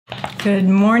Good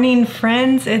morning,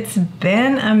 friends. It's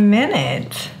been a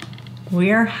minute.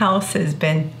 Our house has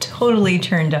been totally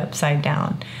turned upside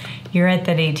down. You're at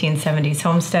that 1870s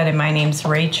Homestead, and my name's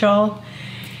Rachel.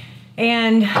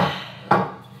 And I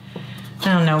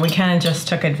don't know, we kind of just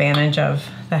took advantage of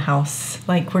the house.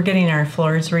 Like, we're getting our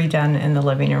floors redone in the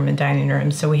living room and dining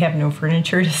room, so we have no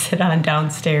furniture to sit on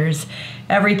downstairs.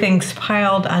 Everything's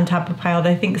piled on top of piled.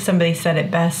 I think somebody said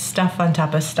it best, stuff on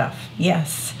top of stuff.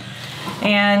 Yes.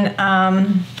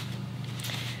 And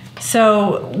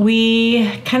so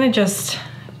we kind of just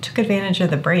took advantage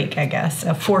of the break, I guess,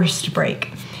 a forced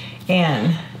break.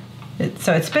 And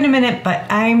so it's been a minute, but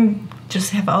I'm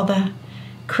just have all the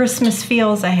Christmas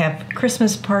feels. I have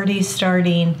Christmas parties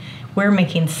starting. We're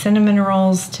making cinnamon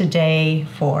rolls today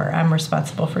I'm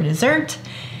responsible for dessert.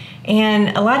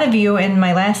 And a lot of you in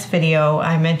my last video,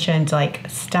 I mentioned like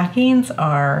stockings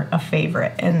are a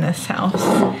favorite in this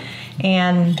house.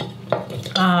 And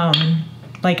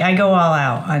like I go all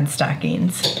out on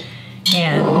stockings,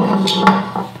 and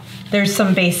there's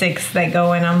some basics that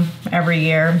go in them every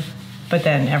year, but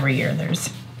then every year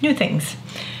there's new things.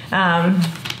 And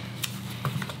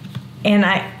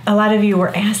a lot of you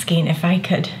were asking if I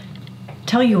could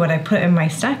tell you what I put in my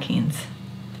stockings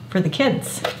for the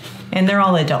kids, and they're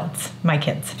all adults, my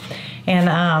kids. And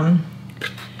I'm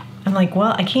like,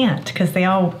 well, I can't, because they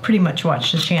all pretty much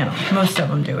watch the channel. Most of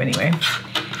them do anyway.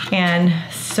 And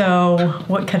so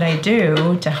what could I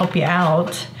do to help you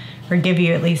out or give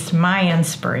you at least my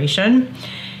inspiration?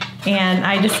 And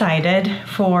I decided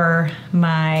for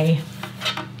my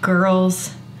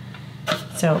girls,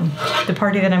 so the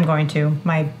party that I'm going to,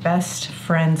 my best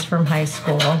friends from high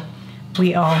school,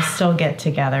 we all still get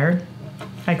together.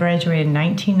 I graduated in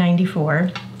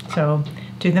 1994, so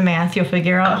do the math, you'll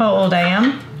figure out how old I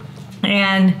am.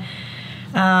 And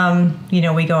you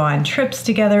know, we go on trips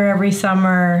together every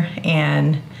summer,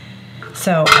 and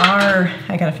so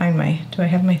I gotta find do I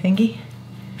have my thingy?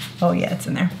 Oh yeah, it's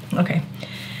in there, okay.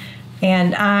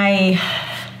 And I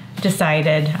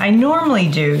decided, I normally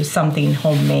do something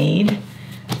homemade,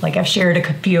 like I've shared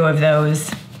a few of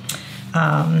those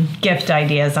gift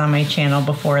ideas on my channel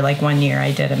before. Like one year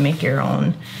I did a make your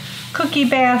own cookie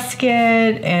basket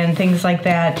and things like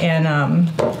that, and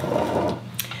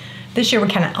this year we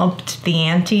kind of upped the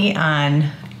ante on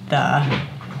the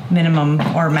minimum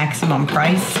or maximum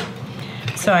price.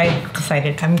 So I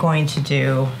decided I'm going to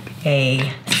do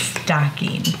a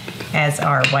stocking as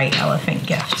our white elephant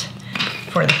gift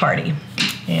for the party.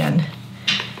 And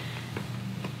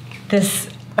this,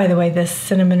 by the way, this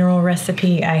cinnamon roll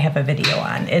recipe, I have a video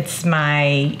on. It's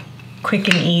my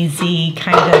quick and easy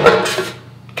kind of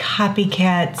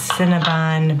copycat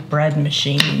Cinnabon bread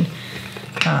machine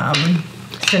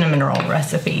cinnamon roll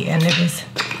recipe, and it was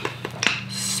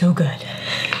so good.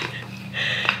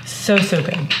 So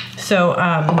good. So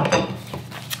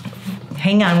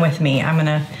hang on with me. I'm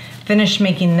gonna finish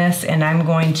making this, and I'm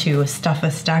going to stuff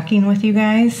a stocking with you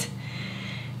guys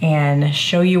and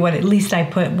show you what at least I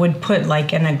would put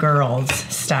like in a girl's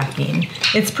stocking.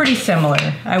 It's pretty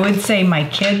similar. I would say my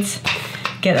kids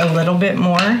get a little bit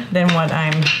more than what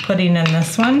I'm putting in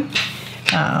this one,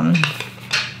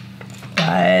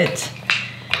 but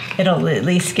it'll at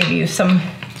least give you some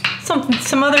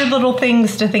other little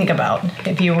things to think about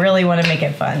if you really want to make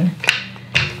it fun.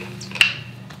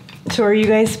 So are you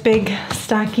guys big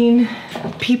stocking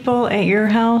people at your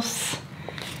house?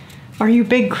 Are you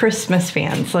big Christmas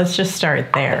fans? Let's just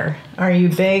start there. Are you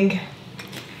big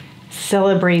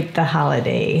celebrate the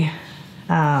holiday?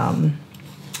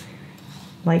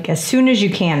 Like as soon as you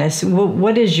can.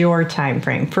 What is your time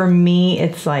frame? For me,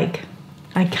 it's like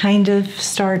I kind of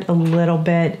start a little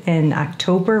bit in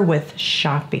October with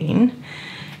shopping,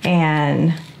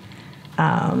 and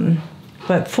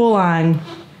but full on,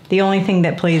 the only thing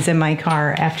that plays in my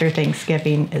car after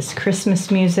Thanksgiving is Christmas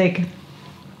music,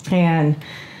 and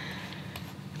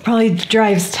probably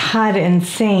drives Todd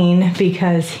insane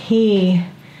because he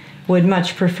would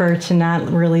much prefer to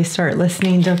not really start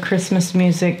listening to Christmas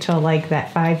music till like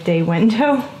that 5-day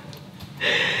window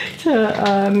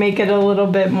to make it a little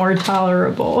bit more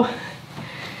tolerable.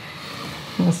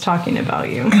 I was talking about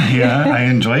you. Yeah, I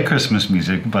enjoy Christmas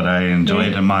music, but I enjoy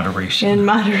it in moderation.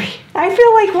 I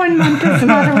feel like 1 month is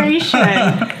moderation.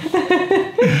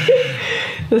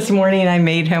 This morning I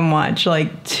made him watch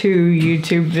like 2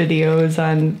 YouTube videos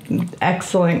on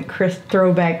excellent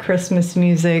throwback Christmas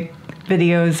music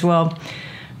videos. Well,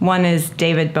 one is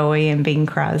David Bowie and Bing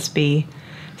Crosby,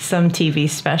 some TV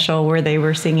special where they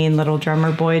were singing Little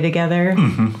Drummer Boy together.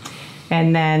 Mm-hmm.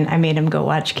 And then I made him go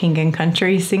watch King and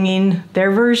Country singing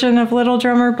their version of Little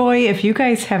Drummer Boy. If you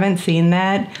guys haven't seen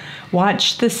that,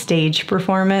 watch the stage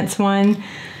performance one.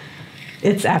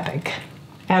 It's epic.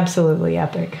 Absolutely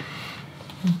epic.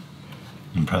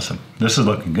 Impressive. This is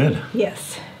looking good.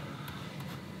 Yes.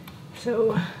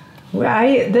 So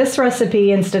this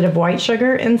recipe, instead of white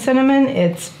sugar and cinnamon,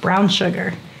 it's brown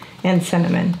sugar and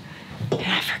cinnamon. And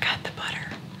I forgot the butter.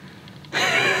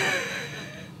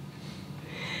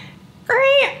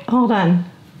 Hold on.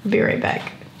 I'll be right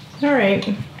back. All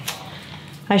right.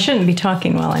 I shouldn't be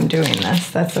talking while I'm doing this.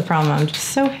 That's the problem. I'm just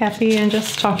so happy and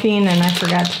just talking, and I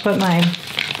forgot to put my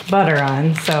butter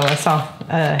on. So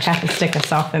half a stick of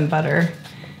softened butter,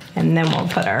 and then we'll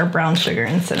put our brown sugar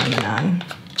and cinnamon on.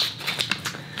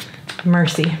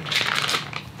 Mercy.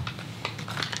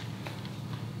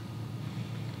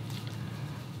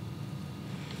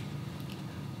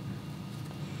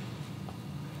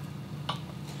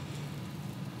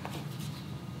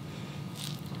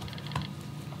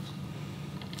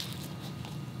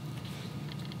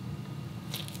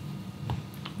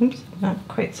 Oops, not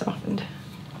quite softened.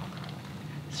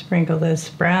 Sprinkle this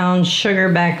brown sugar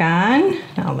back on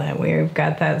now that we've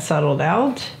got that settled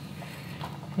out.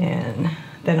 And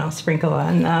then I'll sprinkle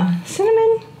on the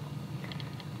cinnamon.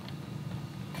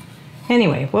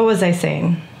 Anyway, what was I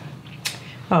saying?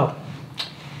 Oh,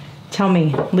 tell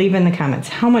me, leave in the comments,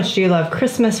 how much do you love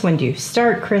Christmas? When do you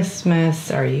start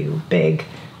Christmas? Are you big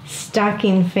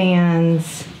stocking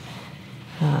fans?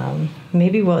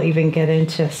 Maybe we'll even get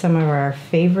into some of our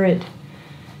favorite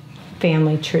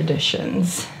family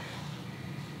traditions.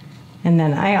 And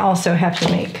then I also have to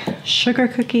make sugar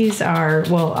cookies, our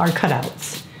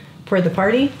cutouts for the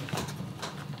party.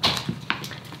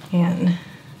 And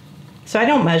so I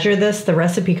don't measure this. The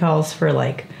recipe calls for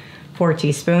like 4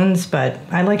 teaspoons, but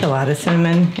I like a lot of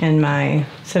cinnamon in my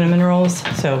cinnamon rolls,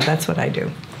 so that's what I do.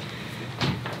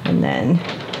 And then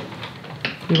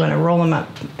you want to roll them up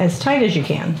as tight as you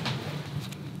can.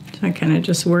 So I kind of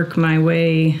just work my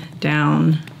way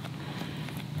down.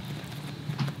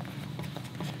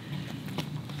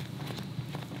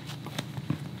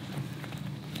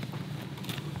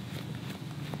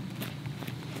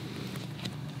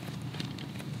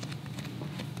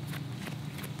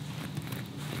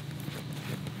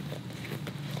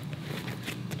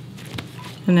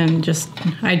 And then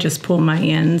I just pull my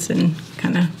ends and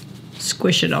kind of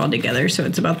squish it all together so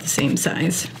it's about the same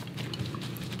size.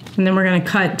 And then we're going to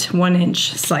cut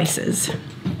 1-inch slices.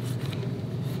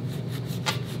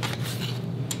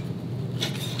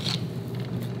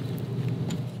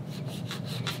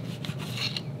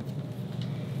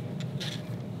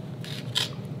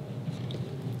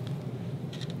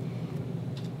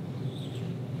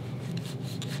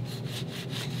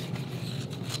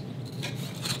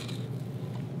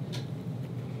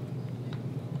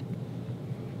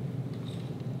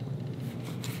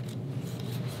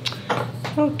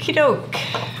 Okie doke.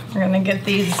 We're gonna get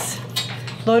these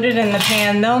loaded in the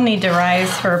pan. They'll need to rise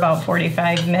for about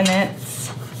 45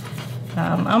 minutes.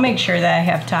 I'll make sure that I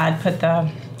have Todd put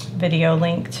the video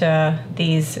link to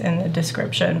these in the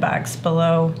description box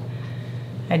below.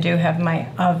 I do have my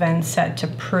oven set to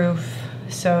proof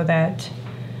so that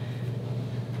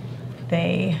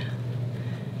they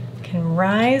can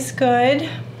rise good.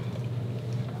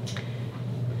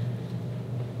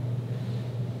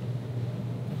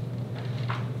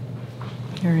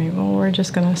 All right, well, we're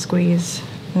just gonna squeeze,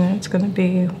 and it's gonna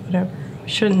be whatever. I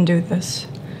shouldn't do this,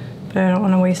 but I don't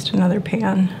wanna waste another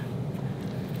pan.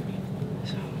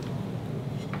 So.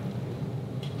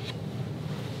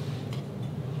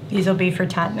 These will be for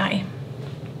Todd and I.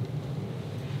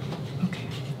 Okay,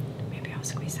 maybe I'll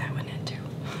squeeze that one in too.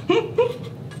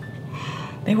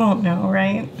 They won't know,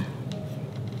 right?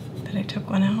 That I took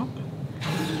one out.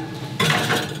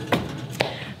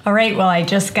 All right, well, I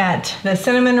just got the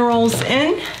cinnamon rolls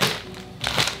in.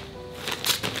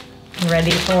 Ready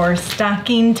for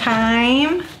stocking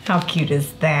time. How cute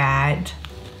is that?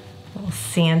 Little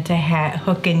Santa hat,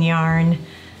 hook and yarn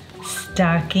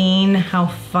stocking. How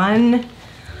fun.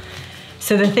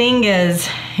 So the thing is,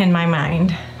 in my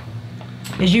mind,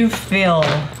 is you fill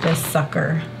this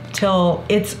sucker till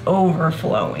it's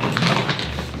overflowing.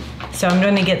 So I'm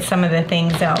going to get some of the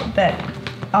things out that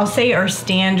I'll say are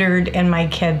standard in my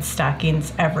kids'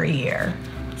 stockings every year.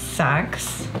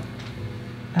 Socks,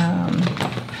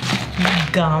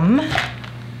 gum,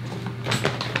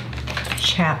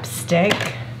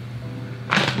 chapstick,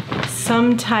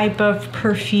 some type of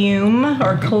perfume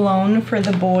or cologne for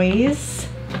the boys.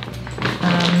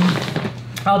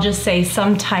 I'll just say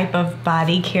some type of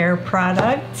body care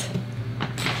product.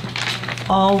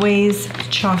 Always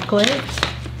chocolate.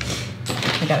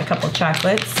 I got a couple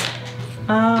chocolates.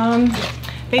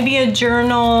 Maybe a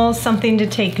journal, something to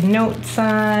take notes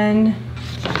on.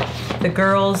 The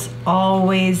girls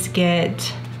always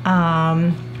get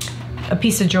a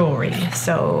piece of jewelry.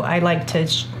 So I like to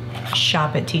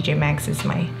shop at TJ Maxx. Is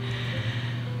my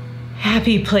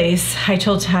happy place. I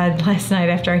told Todd last night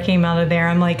after I came out of there,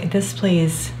 I'm like, this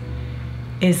place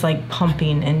is like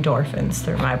pumping endorphins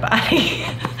through my body.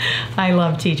 I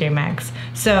love TJ Maxx.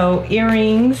 So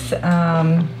earrings,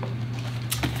 a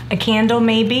candle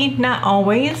maybe, not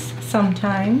always,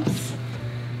 sometimes.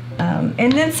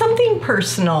 And then something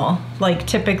personal, like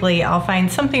typically I'll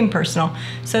find something personal.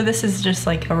 So this is just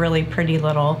like a really pretty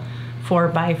little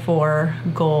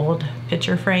 4x4 gold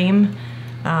picture frame.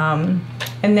 And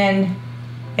then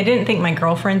I didn't think my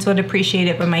girlfriends would appreciate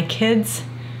it, but my kids,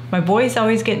 my boys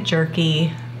always get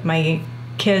jerky. My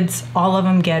kids, all of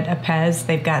them get a Pez.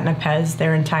 They've gotten a Pez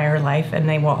their entire life, and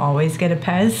they will always get a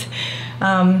Pez.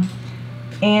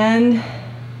 And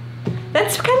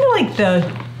that's kind of like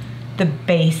the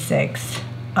basics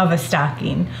of a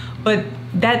stocking. But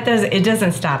it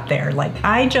doesn't stop there. Like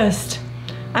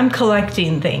I'm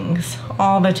collecting things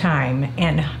all the time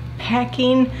and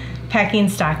packing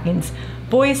stockings.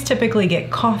 Boys typically get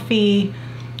coffee.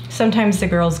 Sometimes the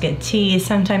girls get tea.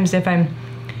 Sometimes if I'm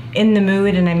in the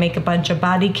mood and I make a bunch of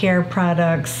body care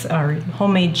products or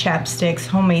homemade chapsticks,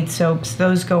 homemade soaps,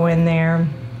 those go in there.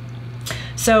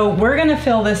 So we're gonna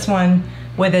fill this one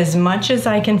with as much as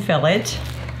I can fill it.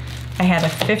 I had a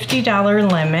 $50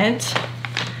 limit.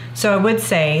 So I would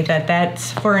say that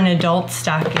that's for an adult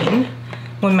stocking.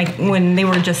 When they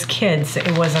were just kids,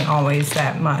 it wasn't always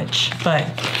that much. But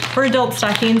for adult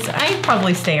stockings, I'd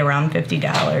probably stay around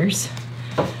 $50.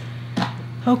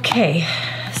 Okay,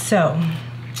 so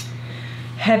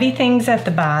heavy things at the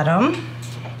bottom.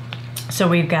 So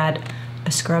we've got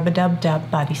a Scrub-A-Dub-Dub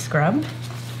body scrub,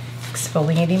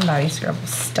 exfoliating body scrub. We'll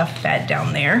stuff that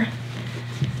down there.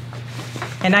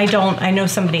 And I know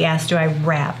somebody asked, do I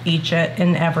wrap each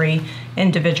and every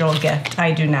individual gift?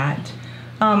 I do not.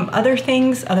 Other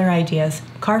things, other ideas,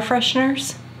 car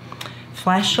fresheners,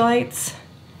 flashlights,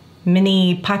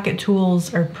 mini pocket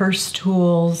tools or purse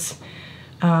tools.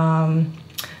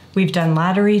 We've done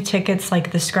lottery tickets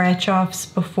like the scratch-offs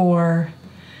before.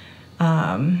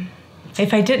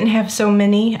 If I didn't have so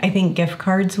many, I think gift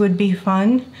cards would be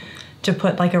fun to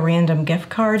put like a random gift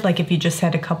card, like if you just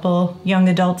had a couple young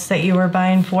adults that you were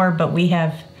buying for, but we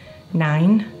have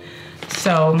 9.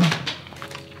 So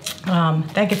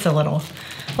that gets a little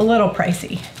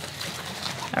pricey.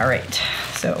 All right,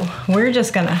 so we're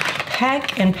just gonna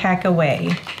pack and pack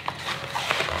away.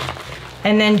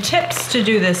 And then tips to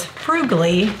do this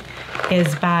frugally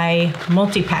is buy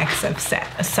multi-packs of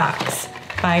socks,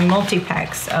 buy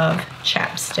multi-packs of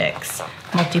chapsticks,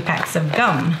 multi-packs of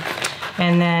gum,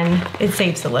 and then it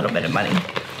saves a little bit of money.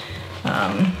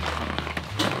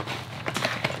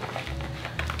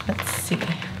 Let's see,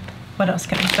 what else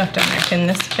can I stuff down there? Can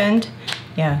this bend?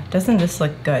 Yeah, doesn't this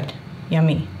look good?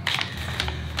 Yummy.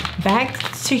 Back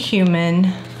to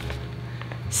human.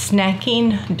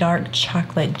 Snacking dark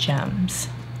chocolate gems.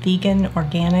 Vegan,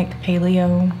 organic,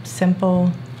 paleo,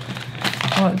 simple.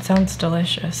 Oh, it sounds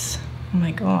delicious. I'm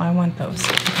like, oh, I want those.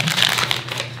 Okay.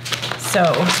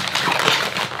 So,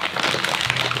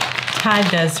 Todd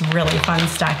does really fun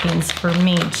stockings for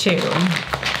me too.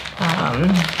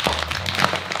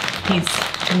 He's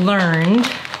learned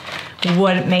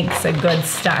what makes a good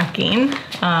stocking.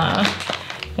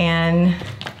 And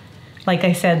like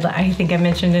I said, I think I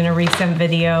mentioned in a recent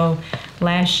video,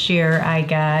 last year I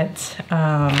got,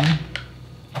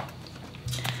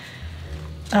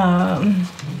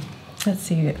 let's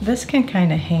see, this can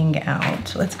kind of hang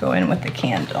out. Let's go in with the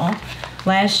candle.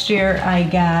 Last year I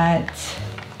got,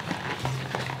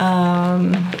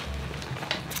 can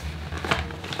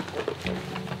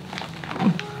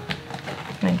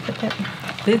I put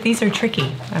that? These are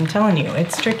tricky. I'm telling you,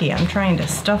 it's tricky. I'm trying to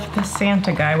stuff this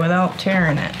Santa guy without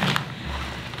tearing it.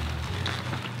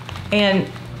 And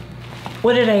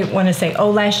what did I want to say?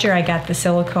 Oh, last year I got the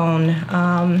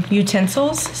silicone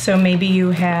utensils. So maybe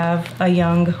you have a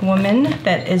young woman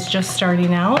that is just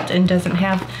starting out and doesn't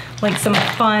have like some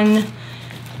fun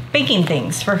baking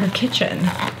things for her kitchen.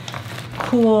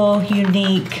 Cool,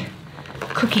 unique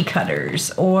cookie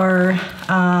cutters or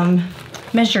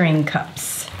measuring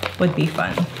cups would be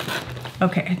fun.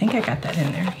 Okay, I think I got that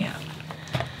in there, yeah.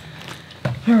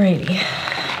 Alrighty,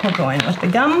 we'll go in with the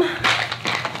gum.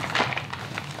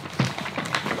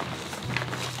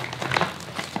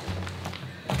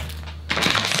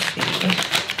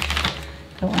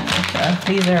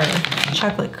 These are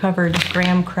chocolate covered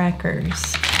graham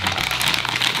crackers.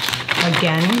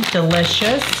 Again,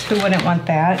 delicious. Who wouldn't want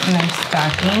that in their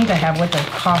stocking to have with their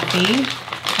coffee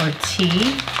or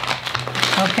tea?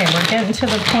 Okay, we're getting to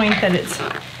the point that it's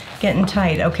getting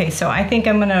tight. Okay, so I think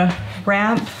I'm gonna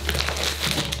wrap.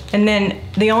 And then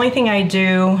the only thing I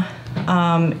do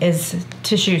is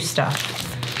tissue stuff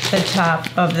the top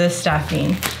of the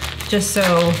stocking, just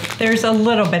so there's a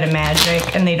little bit of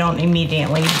magic and they don't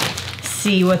immediately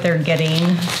see what they're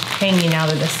getting hanging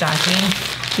out of the stocking.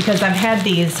 Because I've had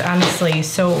these honestly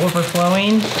so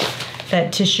overflowing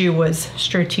that tissue was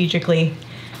strategically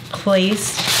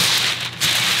placed.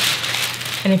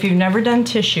 And if you've never done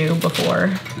tissue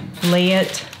before, lay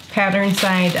it pattern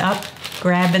side up,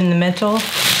 grab in the middle,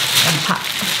 and pop.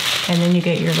 And then you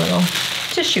get your little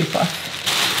tissue fluff.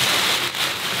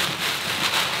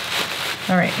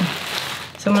 All right,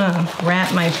 so I'm gonna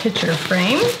wrap my picture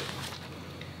frame.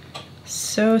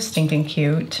 So stinking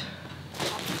cute.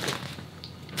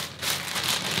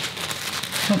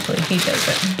 Hopefully he does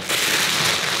it.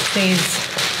 Stays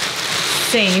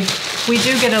safe. We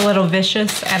do get a little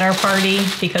vicious at our party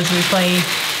because we play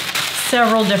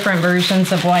several different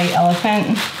versions of White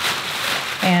Elephant.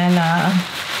 And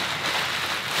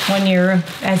one year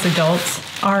as adults,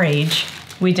 our age,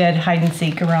 we did hide and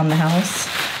seek around the house.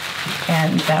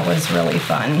 And that was really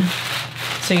fun.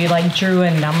 So you like drew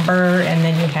a number and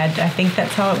then you had to, I think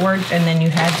that's how it worked, and then you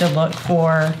had to look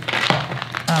for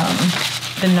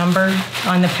the number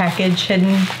on the package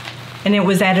hidden. And it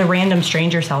was at a random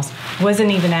stranger's house. It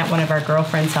wasn't even at one of our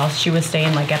girlfriend's house. She was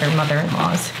staying like at her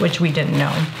mother-in-law's, which we didn't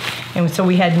know. And so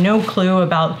we had no clue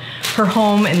about her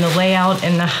home and the layout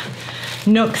and the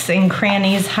nooks and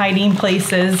crannies, hiding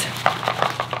places.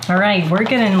 All right, we're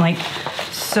getting like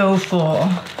so full.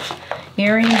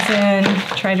 Earrings in,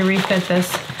 try to refit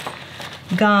this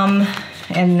gum,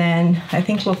 and then I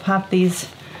think we'll pop these.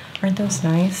 Aren't those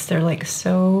nice? They're like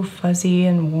so fuzzy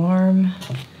and warm.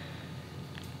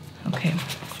 Okay,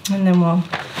 and then we'll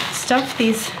stuff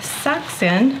these socks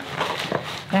in.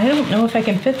 I don't know if I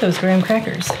can fit those graham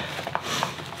crackers.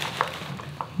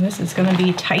 This is gonna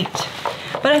be tight.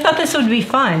 But I thought this would be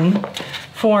fun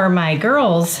for my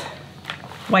girls'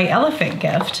 White Elephant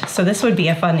gift. So this would be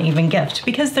a fun even gift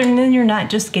because then you're not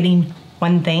just getting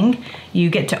one thing. You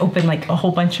get to open like a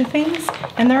whole bunch of things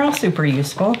and they're all super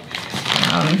useful.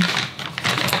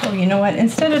 Oh, you know what?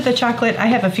 Instead of the chocolate, I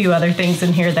have a few other things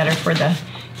in here that are for the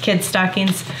kids'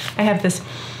 stockings. I have this,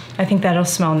 I think that'll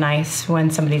smell nice when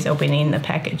somebody's opening the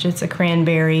package. It's a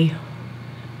cranberry,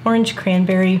 orange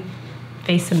cranberry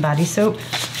face and body soap.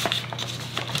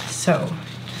 So,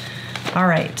 all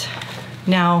right.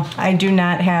 Now, I do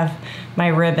not have my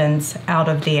ribbons out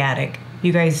of the attic.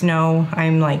 You guys know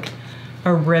I'm like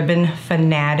a ribbon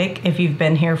fanatic if you've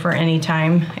been here for any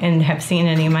time and have seen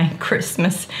any of my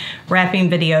Christmas wrapping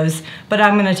videos. But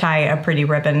I'm gonna tie a pretty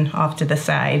ribbon off to the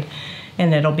side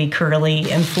and it'll be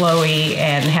curly and flowy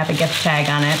and have a gift tag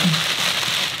on it.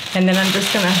 And then I'm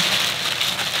just gonna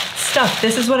stuff.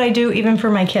 This is what I do even for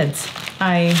my kids.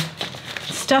 I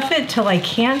stuff it till I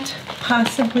can't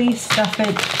possibly stuff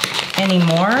it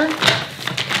anymore.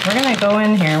 We're gonna go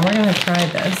in here and we're gonna try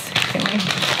this. Can we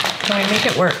make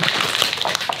it work?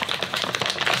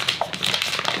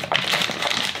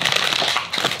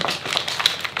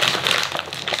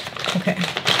 Okay.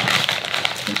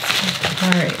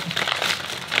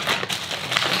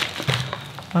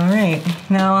 All right,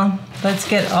 now let's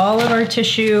get all of our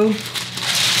tissue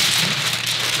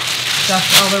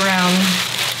stuffed all around.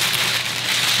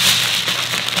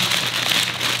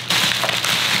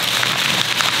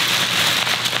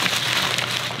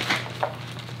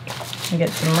 We get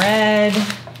some red.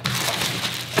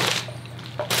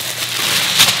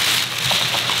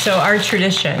 So our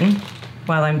tradition,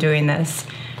 while I'm doing this,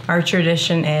 our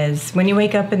tradition is when you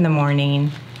wake up in the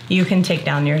morning, you can take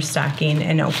down your stocking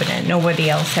and open it. Nobody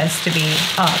else has to be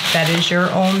up. That is your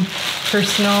own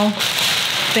personal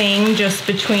thing just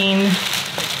between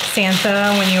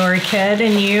Santa when you were a kid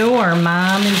and you, or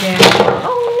mom and dad.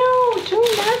 Oh no, do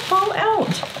not fall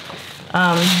out.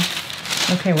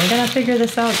 Okay, we're gonna figure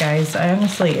this out, guys.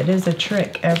 Honestly, it is a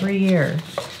trick every year.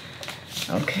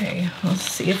 Okay, let's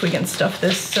see if we can stuff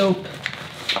this soap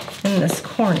in this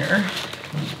corner.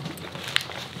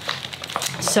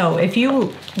 So if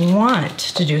you want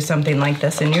to do something like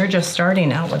this and you're just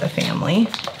starting out with a family,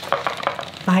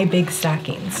 buy big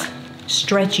stockings,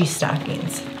 stretchy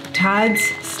stockings. Todd's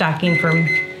stocking from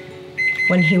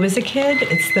when he was a kid,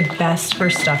 it's the best for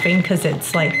stuffing because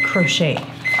it's like crochet.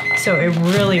 So it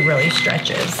really, really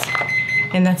stretches.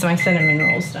 And that's my cinnamon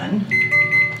rolls done.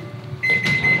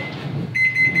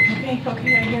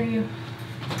 Okay, I hear you.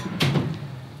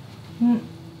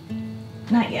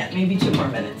 Not yet, maybe 2 more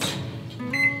minutes.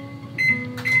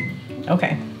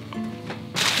 Okay.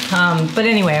 But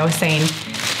anyway, I was saying,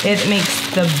 it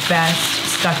makes the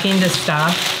best stocking to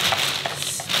stuff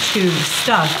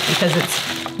because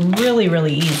it's really,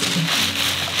 really easy.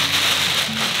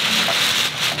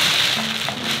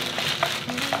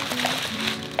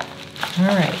 All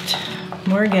right,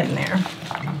 we're getting there.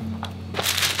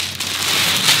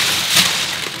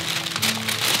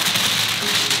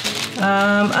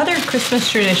 Other Christmas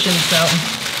traditions though.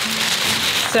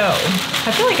 So,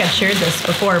 I feel like I've shared this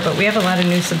before, but we have a lot of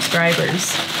new subscribers.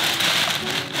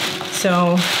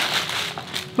 So,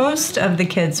 most of the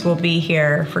kids will be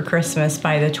here for Christmas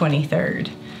by the 23rd.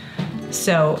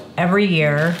 So, every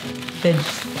year,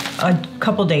 a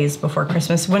couple days before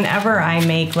Christmas, whenever I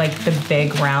make like the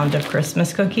big round of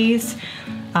Christmas cookies,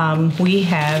 we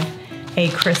have a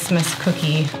Christmas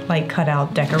cookie like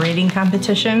cutout decorating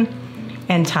competition,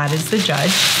 and Todd is the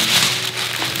judge.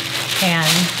 And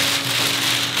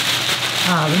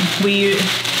we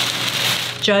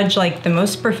judge like the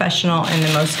most professional and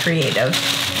the most creative,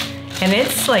 and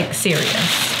it's like serious.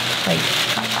 Like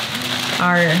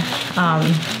our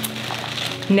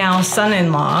now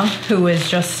son-in-law, who was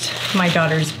just my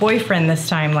daughter's boyfriend this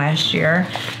time last year,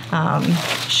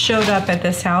 showed up at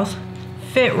this house,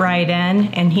 fit right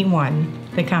in, and he won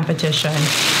the competition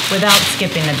without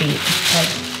skipping a beat. Like,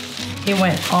 he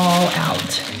went all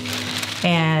out.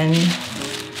 And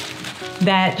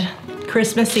that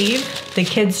Christmas Eve, the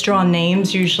kids draw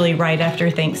names usually right after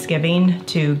Thanksgiving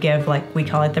to give, like, we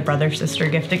call it the brother-sister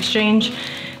gift exchange.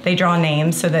 They draw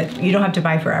names so that you don't have to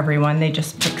buy for everyone. They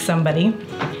just pick somebody.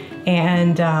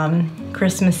 And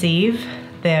Christmas Eve,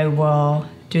 they will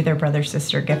do their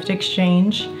brother-sister gift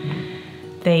exchange.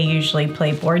 They usually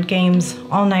play board games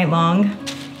all night long.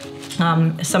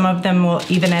 Some of them will,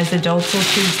 even as adults, will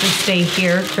choose to stay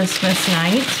here Christmas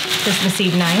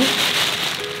Eve night.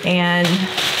 And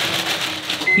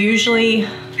usually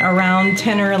around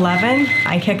 10 or 11,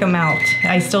 I kick them out.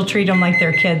 I still treat them like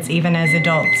they're kids, even as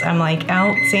adults. I'm like,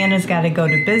 out, Santa's got to go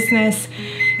to business,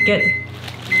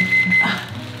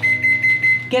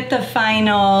 get the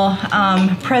final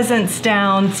presents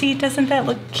down. See, doesn't that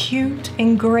look cute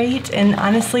and great? And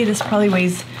honestly, this probably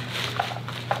weighs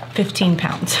 15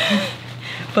 pounds.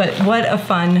 But what a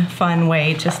fun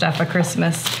way to stuff a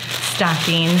Christmas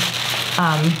stocking.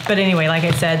 But anyway, like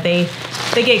I said, they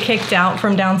get kicked out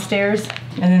from downstairs,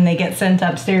 and then they get sent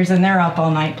upstairs, and they're up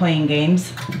all night playing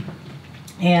games.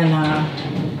 And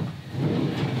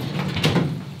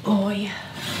boy,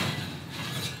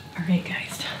 all right,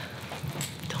 guys,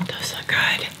 don't do so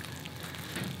good.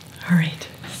 All right,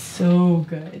 so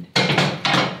good.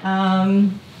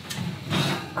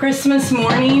 Christmas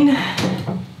morning,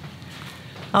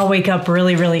 I'll wake up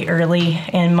really early,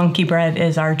 and monkey bread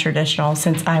is our traditional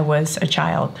since I was a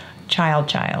child.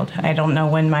 I don't know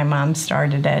when my mom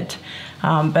started it,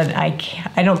 but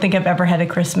I don't think I've ever had a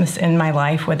Christmas in my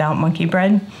life without monkey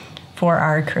bread for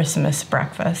our Christmas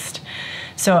breakfast.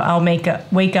 So I'll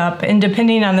wake up, and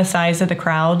depending on the size of the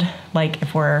crowd, like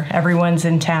if everyone's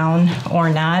in town or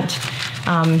not,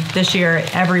 this year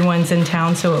everyone's in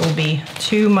town, so it will be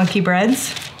 2 monkey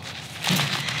breads.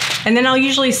 And then I'll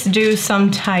usually do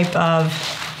some type of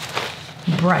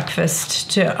breakfast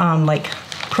to, like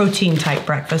protein type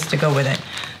breakfast to go with it.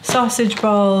 Sausage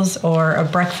balls or a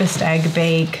breakfast egg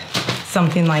bake,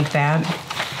 something like that.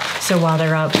 So while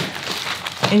they're up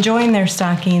enjoying their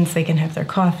stockings, they can have their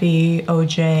coffee,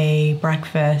 OJ,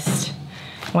 breakfast.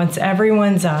 Once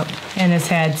everyone's up and has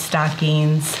had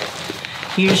stockings,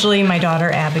 usually my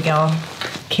daughter Abigail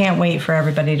can't wait for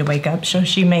everybody to wake up, so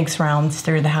she makes rounds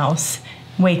through the house,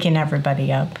 waking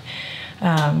everybody up.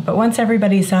 But once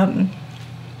everybody's up,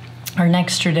 our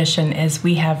next tradition is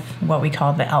we have what we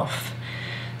call the elf.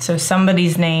 So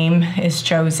somebody's name is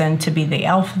chosen to be the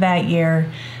elf that year.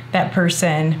 That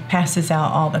person passes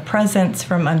out all the presents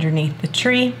from underneath the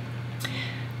tree.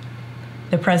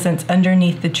 The presents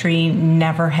underneath the tree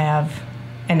never have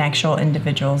an actual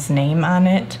individual's name on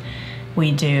it.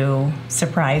 We do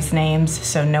surprise names,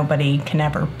 so nobody can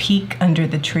ever peek under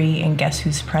the tree and guess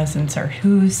whose presents are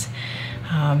whose.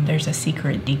 There's a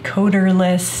secret decoder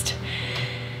list.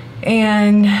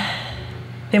 And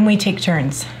then we take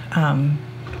turns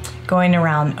going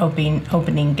around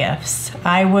opening gifts.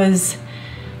 I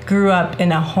grew up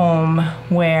in a home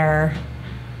where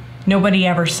nobody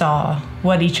ever saw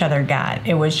what each other got.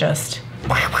 It was just,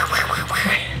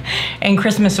 and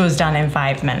Christmas was done in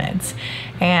 5 minutes.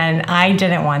 And I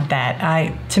didn't want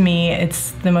that. To me,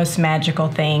 it's the most magical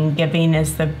thing. Giving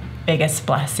is the biggest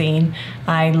blessing.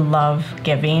 I love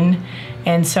giving.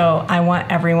 And so I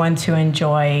want everyone to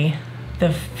enjoy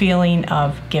the feeling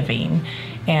of giving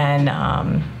and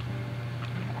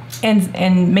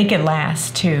make it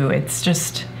last too. It's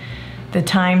just, the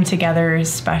time together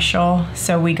is special.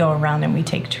 So we go around and we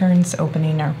take turns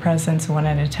opening our presents one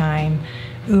at a time.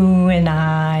 ooh and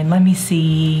ah, and let me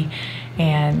see.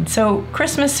 And so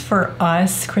Christmas for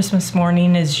us, Christmas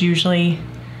morning is usually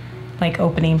like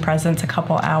opening presents a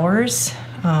couple hours,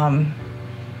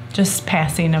 just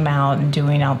passing them out and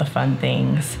doing all the fun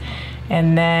things.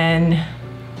 And then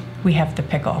we have the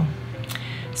pickle.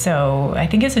 So I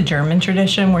think it's a German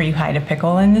tradition where you hide a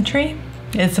pickle in the tree.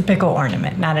 It's a pickle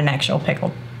ornament, not an actual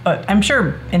pickle. But I'm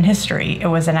sure in history it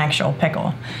was an actual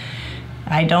pickle.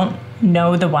 I don't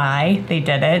know the why they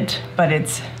did it, but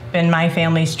it's been my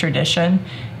family's tradition.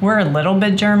 We're a little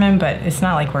bit German, but it's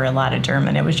not like we're a lot of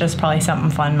German. It was just probably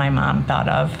something fun my mom thought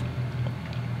of.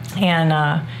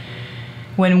 And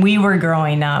when we were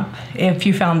growing up, if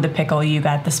you found the pickle, you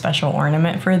got the special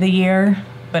ornament for the year.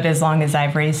 But as long as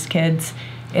I've raised kids,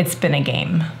 it's been a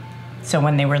game. So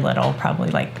when they were little,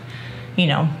 probably like, you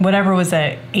know, whatever was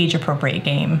a age-appropriate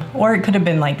game. Or it could have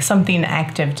been like something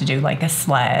active to do, like a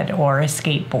sled or a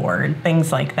skateboard,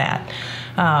 things like that.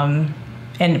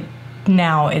 And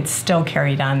now it's still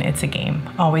carried on. It's a game,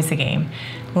 always a game.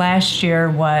 Last year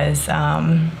was,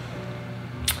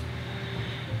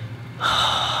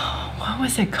 what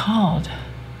was it called?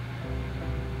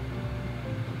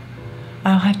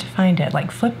 I'll have to find it. Like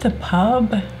flip the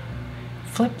pub,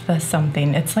 flip the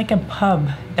something. It's like a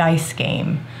pub dice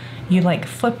game. You like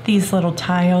flip these little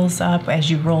tiles up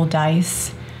as you roll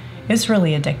dice. It's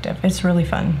really addictive. It's really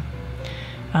fun.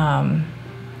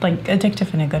 Like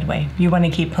addictive in a good way. You want to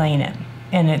keep playing it.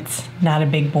 And it's not a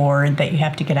big board that you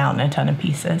have to get out in a ton of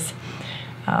pieces.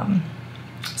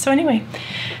 So anyway,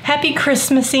 happy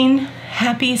Christmasing,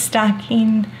 happy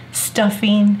stocking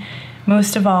stuffing,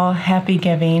 most of all, happy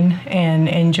giving, and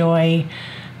enjoy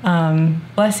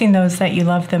blessing those that you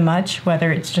love the much,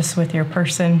 whether it's just with your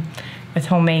person, with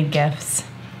homemade gifts,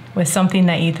 with something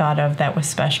that you thought of that was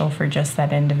special for just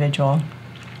that individual.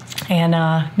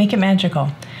 And make it magical,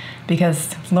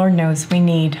 because Lord knows we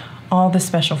need all the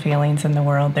special feelings in the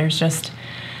world. There's just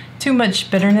too much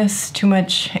bitterness, too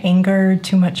much anger,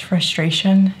 too much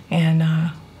frustration,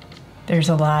 and there's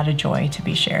a lot of joy to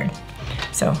be shared.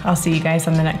 So I'll see you guys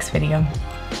on the next video.